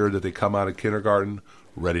make sure that they come out of kindergarten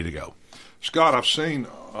ready to go. Scott, I've seen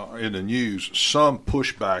in the news some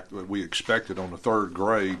pushback that we expected on the 3rd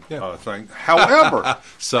grade thing. However,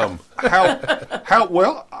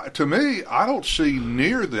 to me, I don't see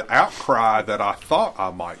near the outcry that I thought I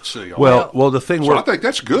might see. I think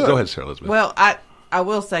that's good. Go ahead, Sarah Elizabeth. Well, I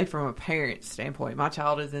will say from a parent standpoint, my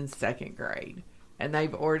child is in 2nd grade, and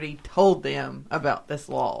they've already told them about this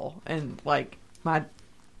law. And like my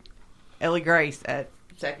Ellie Grace at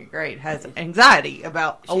 2nd grade has anxiety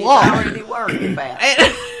about a law. She's already worried about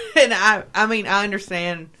it. And I mean, I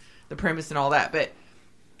understand the premise and all that, but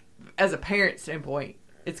as a parent standpoint,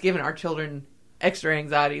 it's giving our children extra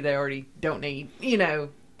anxiety they already don't need,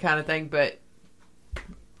 kind of thing. But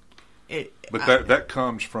that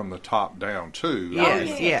comes from the top down too.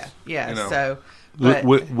 Yes. So,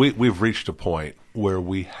 we've reached a point where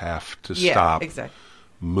we have to stop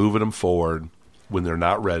moving them forward, when they're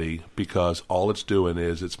not ready, because all it's doing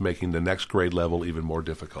is it's making the next grade level even more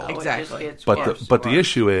difficult. Exactly. But the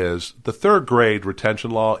issue is the third grade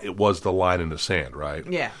retention law, it was the line in the sand, right?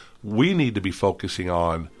 Yeah. We need to be focusing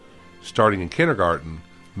on, starting in kindergarten,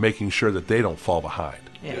 making sure that they don't fall behind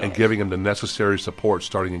and giving them the necessary support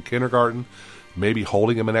starting in kindergarten, maybe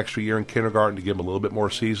holding them an extra year in kindergarten to give them a little bit more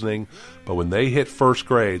seasoning. But when they hit first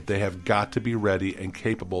grade, they have got to be ready and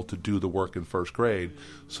capable to do the work in first grade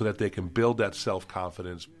so that they can build that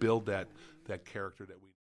self-confidence, build that character that we